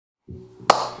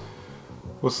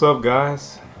What's up,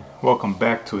 guys? Welcome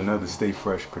back to another Stay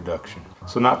Fresh production.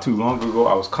 So not too long ago,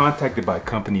 I was contacted by a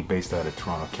company based out of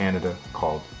Toronto, Canada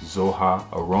called Zoha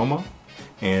Aroma,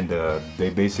 and they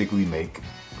basically make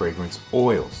fragrance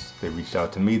oils. They reached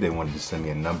out to me. They wanted to send me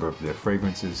a number of their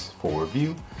fragrances for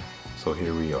review. So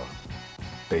here we are.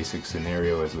 Basic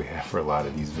scenario as we have for a lot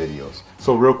of these videos.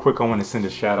 So real quick, I want to send a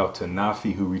shout out to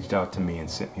Nafi, who reached out to me and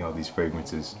sent me all these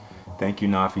fragrances. Thank you,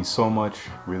 Nafi, so much.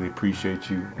 Really appreciate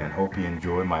you and hope you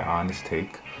enjoy my honest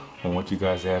take on what you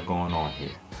guys have going on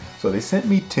here. So they sent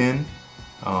me 10.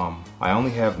 I only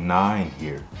have 9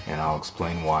 here, and I'll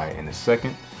explain why in a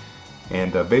second.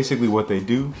 And basically what they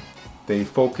do, they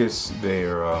focus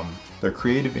their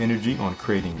creative energy on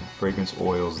creating fragrance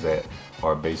oils that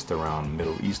are based around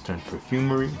Middle Eastern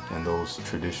perfumery and those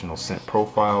traditional scent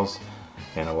profiles.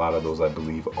 And a lot of those, I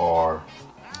believe, are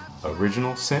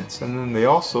original scents. And then they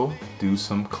also do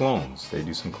some clones. They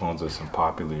do some clones of some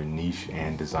popular niche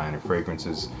and designer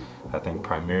fragrances. I think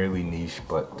primarily niche,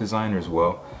 but designer as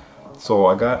well. So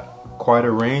I got quite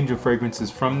a range of fragrances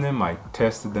from them. I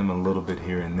tested them a little bit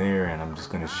here and there, and I'm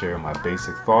just going to share my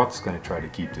basic thoughts. Going to try to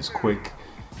keep this quick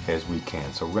as we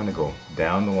can. So we're going to go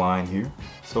down the line here.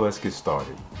 So let's get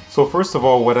started. So first of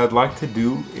all, what I'd like to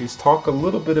do is talk a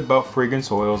little bit about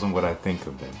fragrance oils and what I think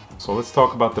of them. So let's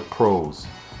talk about the pros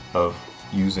of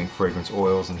using fragrance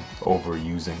oils and over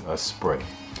using a spray.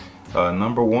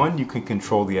 Number one, you can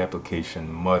control the application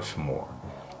much more.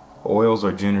 Oils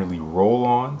are generally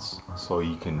roll-ons, so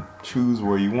you can choose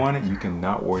where you want it. You can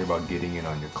not worry about getting it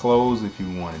on your clothes if you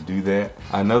want to do that.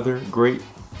 Another great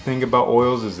thing about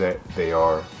oils is that they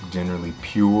are generally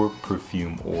pure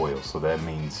perfume oils, so that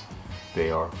means they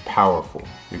are powerful.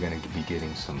 You're going to be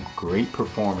getting some great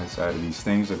performance out of these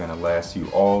things. They're going to last you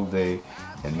all day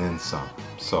and then some,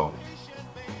 so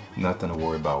nothing to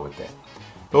worry about with that.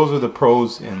 Those are the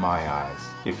pros in my eyes.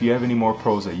 If you have any more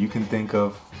pros that you can think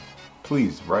of,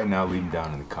 please right now leave them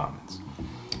down in the comments.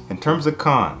 In terms of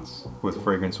cons with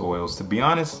fragrance oils, to be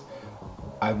honest,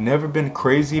 I've never been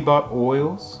crazy about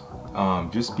oils,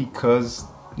 just because,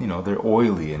 you know, they're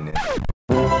oily and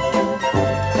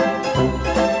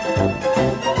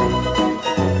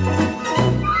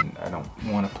I don't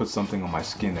want to put something on my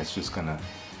skin that's just gonna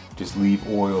leave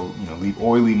oil, you know, leave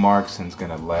oily marks and it's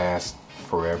gonna last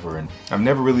forever. And I've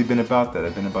never really been about that.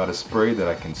 I've been about a spray that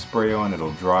I can spray on,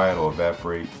 it'll dry, it'll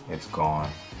evaporate, it's gone,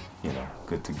 you know,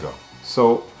 good to go.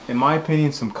 So in my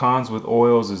opinion, some cons with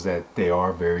oils is that they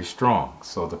are very strong,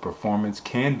 so the performance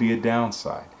can be a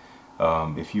downside.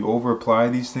 If you over apply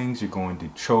these things, you're going to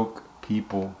choke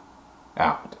people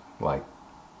out, like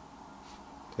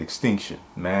extinction,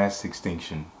 mass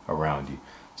extinction around you.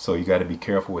 So you got to be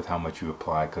careful with how much you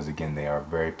apply, because again, they are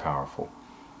very powerful.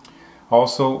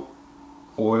 Also,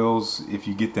 oils, if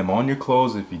you get them on your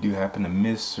clothes, if you do happen to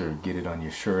miss or get it on your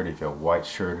shirt, if you have a white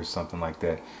shirt or something like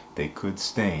that, they could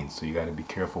stain, so you got to be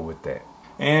careful with that.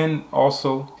 And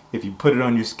also, if you put it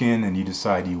on your skin and you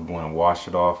decide you want to wash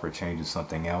it off or change it to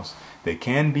something else, they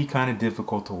can be kind of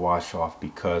difficult to wash off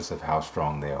because of how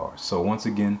strong they are. So once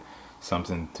again,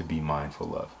 something to be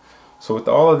mindful of. So with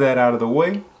all of that out of the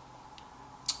way,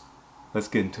 let's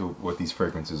get into what these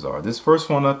fragrances are. This first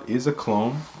one up is a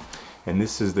clone, and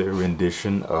this is their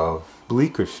rendition of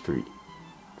Bleecker Street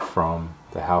from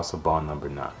the House of Bond number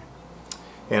 9.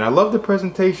 And I love the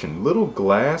presentation. Little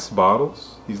glass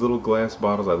bottles. These little glass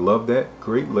bottles, I love that.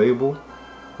 Great label.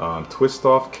 Twist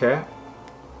off cap.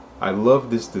 I love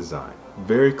this design.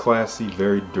 Very classy,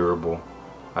 very durable.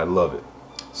 I love it.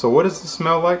 So what does it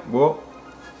smell like? Well,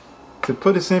 to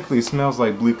put it simply, it smells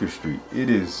like Bleecker Street. It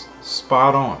is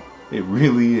spot on. It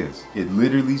really is. It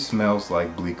literally smells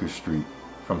like Bleecker Street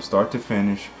from start to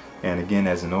finish. And again,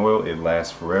 as an oil, it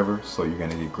lasts forever, so you're going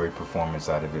to get great performance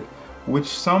out of it, which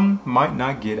some might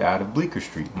not get out of Bleecker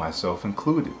Street, myself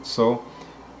included. So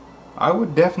I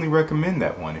would definitely recommend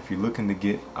that one. If you're looking to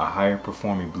get a higher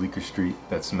performing Bleecker Street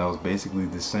that smells basically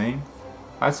the same,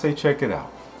 I'd say check it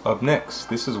out. Up next,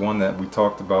 this is one that we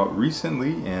talked about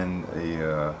recently in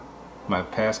my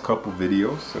past couple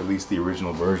videos, at least the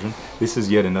original version. This is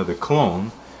yet another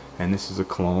clone, and this is a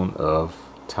clone of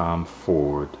Tom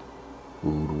Ford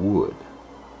Oud Wood.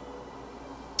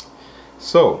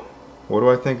 So what do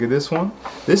I think of this one?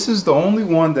 This is the only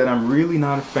one that I'm really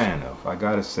not a fan of, I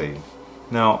gotta say.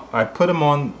 Now, I put them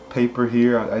on paper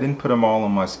here. I didn't put them all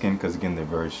on my skin because again, they're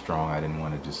very strong. I didn't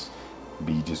want to just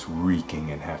be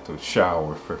reeking and have to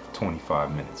shower for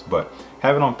 25 minutes, but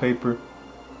have it on paper.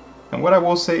 And what I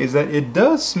will say is that it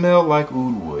does smell like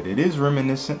oud wood. It is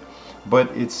reminiscent,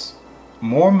 but it's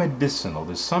more medicinal.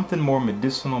 There's something more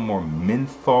medicinal, more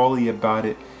menthol-y about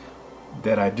it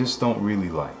that I just don't really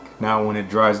like. Now when it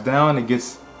dries down, it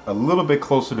gets a little bit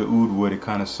closer to oud wood, it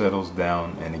kind of settles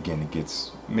down, and again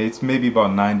it's maybe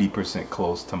about 90%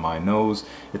 close to my nose.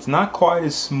 It's not quite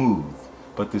as smooth,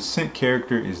 but the scent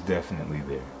character is definitely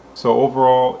there. So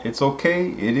overall, it's okay.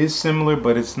 It is similar,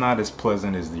 but it's not as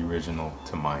pleasant as the original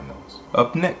to my nose.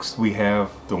 Up next, we have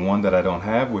the one that I don't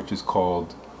have, which is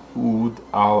called Oud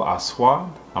Al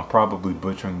Aswad. I'm probably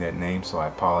butchering that name, so I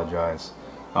apologize.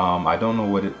 I don't know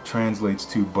what it translates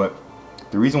to, but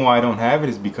the reason why I don't have it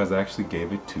is because I actually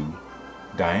gave it to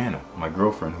Diana, my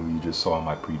girlfriend, who you just saw in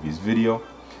my previous video.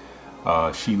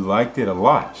 She liked it a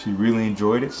lot. She really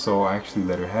enjoyed it, so I actually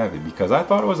let her have it because I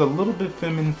thought it was a little bit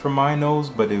feminine for my nose,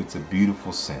 but it's a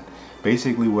beautiful scent.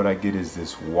 Basically what I get is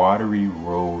this watery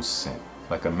rose scent.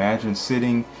 Like imagine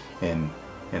sitting in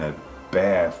a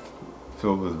bath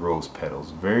filled with rose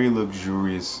petals. Very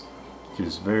luxurious,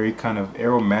 just very kind of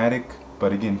aromatic,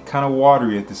 but again kind of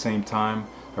watery at the same time.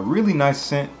 A really nice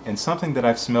scent, and something that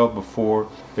I've smelled before.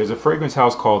 There's a fragrance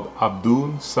house called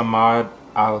Abdul Samad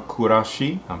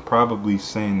Al-Qurashi. I'm probably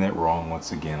saying that wrong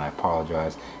once again, I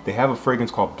apologize. They have a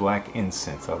fragrance called Black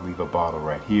Incense. I'll leave a bottle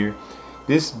right here.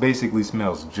 This basically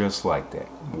smells just like that.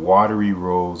 Watery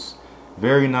rose,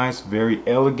 very nice, very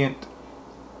elegant.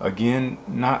 Again,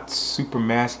 not super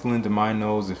masculine to my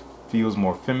nose. It feels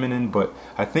more feminine, but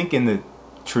I think in the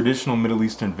traditional Middle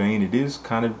Eastern vein, it is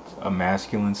kind of a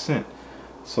masculine scent.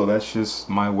 So that's just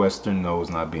my Western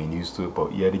nose not being used to it,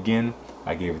 but yet again,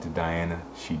 I gave it to Diana.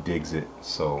 She digs it,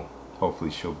 so hopefully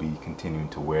she'll be continuing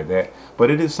to wear that. But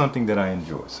it is something that I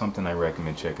enjoy, something I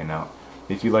recommend checking out.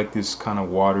 If you like this kind of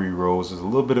watery rose, there's a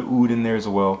little bit of oud in there as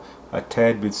well, a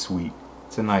tad bit sweet.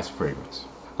 It's a nice fragrance.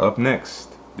 Up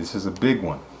next, this is a big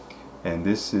one, and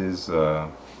this is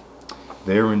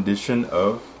their rendition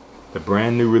of the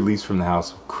brand new release from the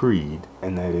house of Creed,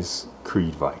 and that is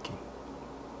Creed Viking.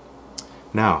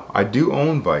 Now, I do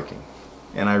own Viking,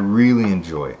 and I really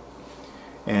enjoy it.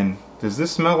 And does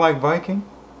this smell like Viking?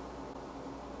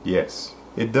 Yes,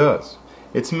 it does.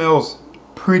 It smells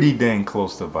pretty dang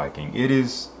close to Viking. It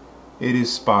is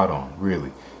spot on,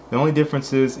 really. The only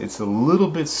difference is it's a little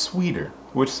bit sweeter,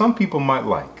 which some people might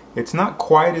like. It's not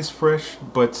quite as fresh,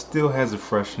 but still has a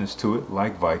freshness to it,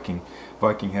 like Viking.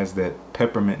 Viking has that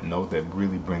peppermint note that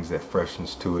really brings that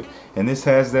freshness to it. And this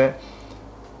has that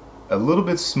a little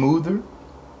bit smoother.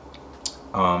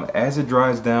 As it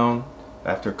dries down,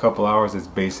 after a couple hours, it's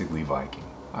basically Viking.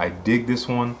 I dig this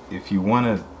one. If you want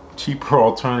a cheaper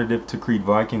alternative to Creed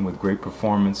Viking with great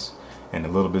performance and a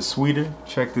little bit sweeter,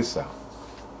 check this out.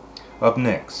 Up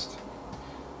next,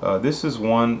 this is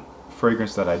one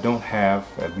fragrance that I don't have,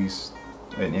 at least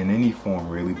in any form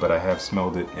really, but I have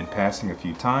smelled it in passing a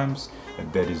few times.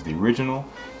 That is the original.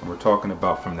 And we're talking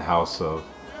about from the house of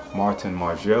Martin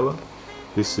Margiela.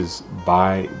 This is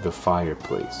By the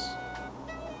Fireplace.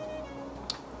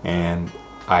 And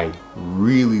I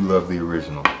really love the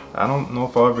original. I don't know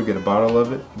if I'll ever get a bottle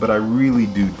of it, but I really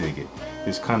do dig it.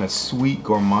 This kind of sweet,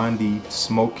 gourmandy,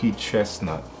 smoky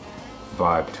chestnut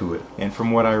vibe to it. And from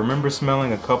what I remember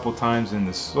smelling a couple times in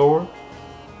the store,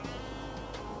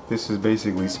 this is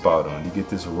basically spot on. You get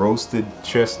this roasted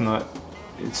chestnut.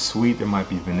 It's sweet. There might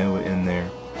be vanilla in there.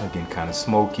 Again, kind of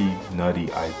smoky,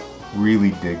 nutty. I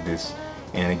really dig this.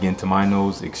 And again, to my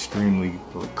nose, extremely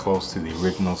close to the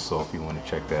original, so if you want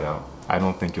to check that out, I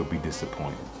don't think you'll be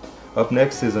disappointed. Up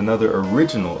next is another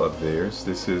original of theirs.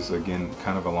 This is, again,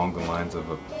 kind of along the lines of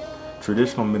a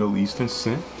traditional Middle Eastern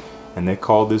scent, and they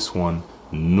call this one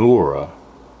Noura.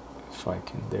 If I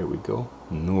can, there we go,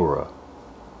 Noura.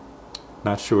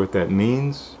 Not sure what that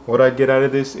means. What I get out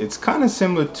of this, it's kind of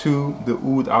similar to the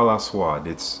Oud Al Aswad.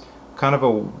 It's kind of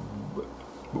a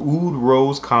oud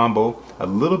rose combo, a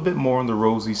little bit more on the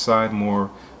rosy side, more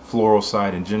floral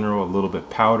side in general, a little bit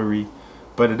powdery,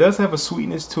 but it does have a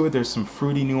sweetness to it. There's some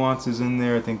fruity nuances in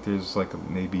there. I think there's like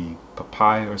maybe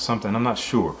papaya or something. I'm not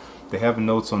sure. They have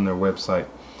notes on their website,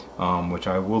 which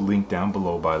I will link down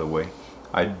below, by the way.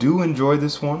 I do enjoy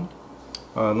this one.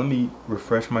 Let me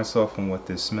refresh myself on what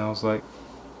this smells like.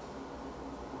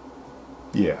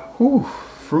 Yeah, whew,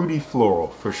 fruity floral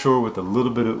for sure, with a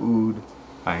little bit of oud.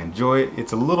 I enjoy it.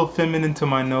 It's a little feminine to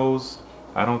my nose.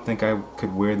 I don't think I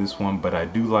could wear this one, but I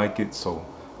do like it. So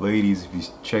ladies, if you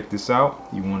check this out,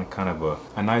 you want a kind of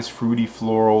a nice fruity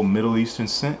floral Middle Eastern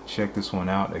scent, check this one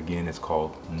out. Again, it's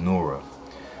called Noura.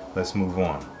 Let's move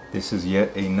on. This is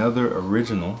yet another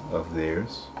original of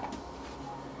theirs.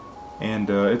 And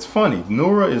it's funny,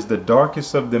 Noura is the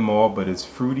darkest of them all, but it's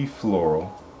fruity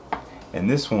floral. And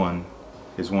this one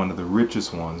is one of the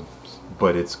richest ones,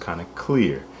 but it's kind of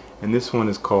clear. And this one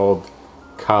is called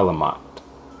Kalamat.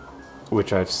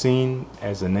 which I've seen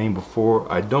as a name before.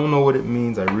 I don't know what it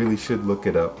means. I really should look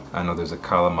it up. I know there's a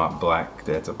Calumet Black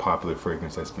that's a popular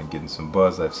fragrance that's been getting some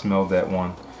buzz. I've smelled that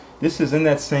one. This is in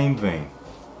that same vein.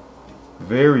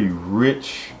 Very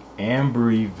rich,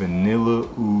 ambery, vanilla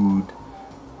oud.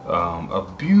 A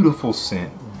beautiful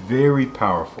scent, very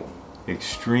powerful,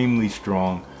 extremely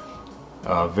strong.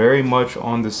 Very much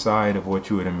on the side of what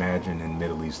you would imagine in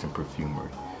Middle Eastern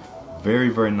perfumery. Very,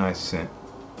 very nice scent.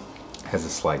 Has a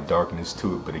slight darkness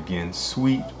to it, but again,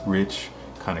 sweet, rich,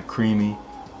 kind of creamy.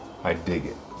 I dig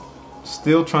it.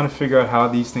 Still trying to figure out how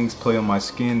these things play on my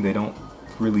skin. They don't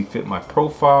really fit my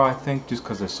profile, I think, just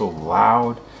because they're so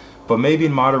loud. But maybe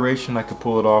in moderation I could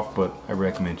pull it off, but I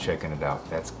recommend checking it out.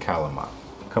 That's Calumet.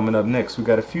 Coming up next, we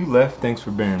got a few left. Thanks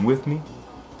for bearing with me.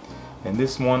 And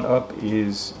this one up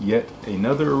is yet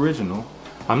another original.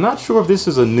 I'm not sure if this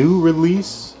is a new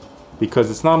release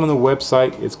because it's not on the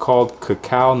website. It's called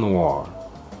Cacao Noir.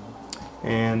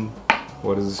 And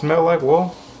what does it smell like?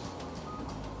 Well,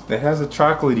 it has a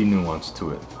chocolatey nuance to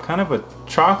it. Kind of a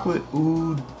chocolate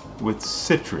oud with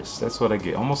citrus. That's what I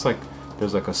get. Almost like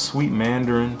there's like a sweet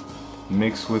mandarin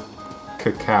mixed with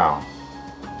cacao.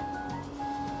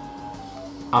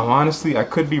 I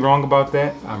could be wrong about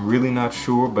that. I'm really not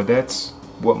sure, but that's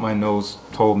what my nose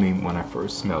told me when I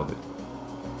first smelled it.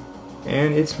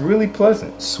 And it's really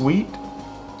pleasant, sweet,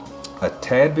 a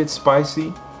tad bit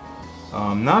spicy,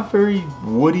 not very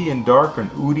woody and dark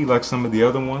and oudy like some of the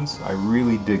other ones. I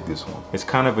really dig this one. It's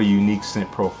kind of a unique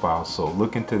scent profile, so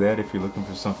look into that if you're looking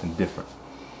for something different.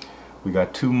 We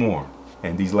got two more,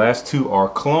 and these last two are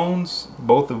clones,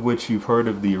 both of which you've heard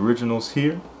of the originals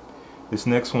here. This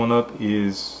next one up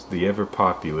is the ever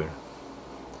popular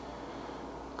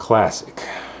classic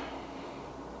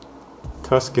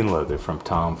Tuscan Leather from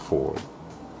Tom Ford.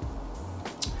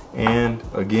 And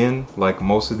again, like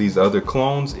most of these other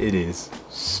clones, it is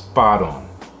spot on.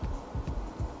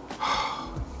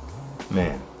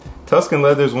 Man, Tuscan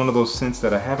Leather is one of those scents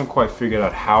that I haven't quite figured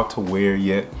out how to wear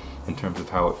yet in terms of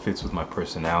how it fits with my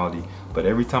personality, but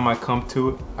every time I come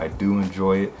to it, I do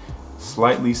enjoy it.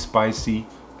 Slightly spicy,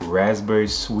 raspberry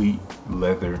sweet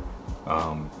leather,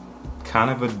 kind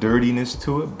of a dirtiness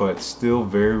to it, but still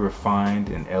very refined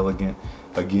and elegant.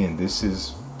 Again, this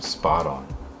is spot on,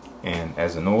 and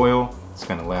as an oil, it's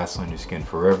gonna last on your skin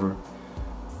forever.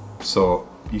 So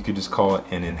you could just call it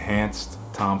an enhanced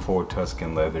Tom Ford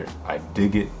Tuscan Leather. I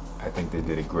dig it. I think they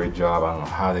did a great job. I don't know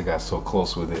how they got so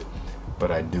close with it,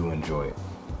 but I do enjoy it.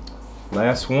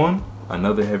 Last one,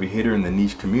 another heavy hitter in the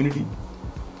niche community.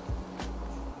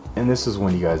 And this is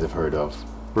one you guys have heard of,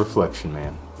 Reflection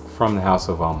Man, from the House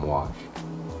of Amouage.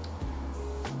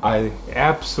 I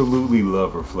absolutely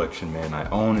love Reflection Man. I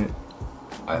own it.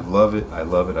 I love it. I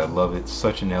love it. I love it.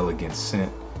 Such an elegant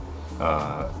scent.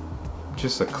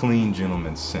 Just a clean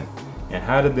gentleman's scent. And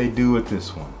how did they do with this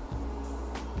one?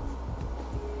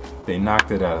 They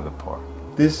knocked it out of the park.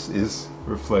 This is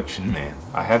Reflection Man.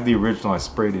 I have the original. I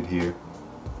sprayed it here.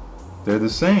 They're the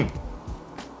same.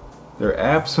 They're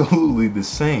absolutely the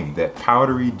same. That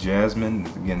powdery jasmine,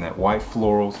 again, that white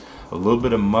florals, a little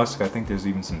bit of musk. I think there's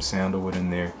even some sandalwood in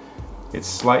there. It's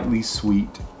slightly sweet.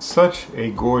 Such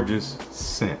a gorgeous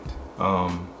scent.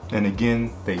 And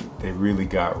again, they really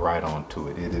got right onto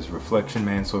it. It is Reflection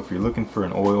Man. So if you're looking for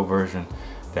an oil version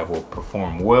that will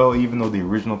perform well, even though the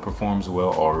original performs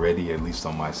well already, at least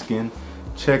on my skin,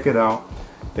 check it out.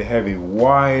 They have a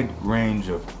wide range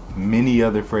of many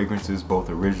other fragrances, both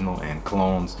original and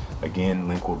clones. Again,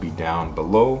 link will be down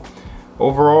below.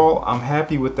 Overall, I'm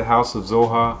happy with the House of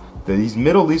Zoha. These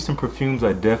Middle Eastern perfumes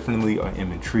I definitely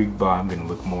am intrigued by. I'm going to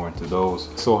look more into those.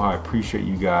 Zoha, I appreciate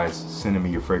you guys sending me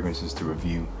your fragrances to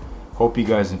review. Hope you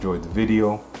guys enjoyed the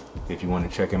video. If you want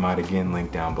to check them out again,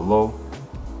 link down below.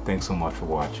 Thanks so much for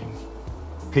watching.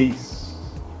 Peace.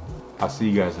 I'll see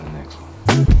you guys in the next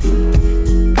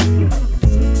one.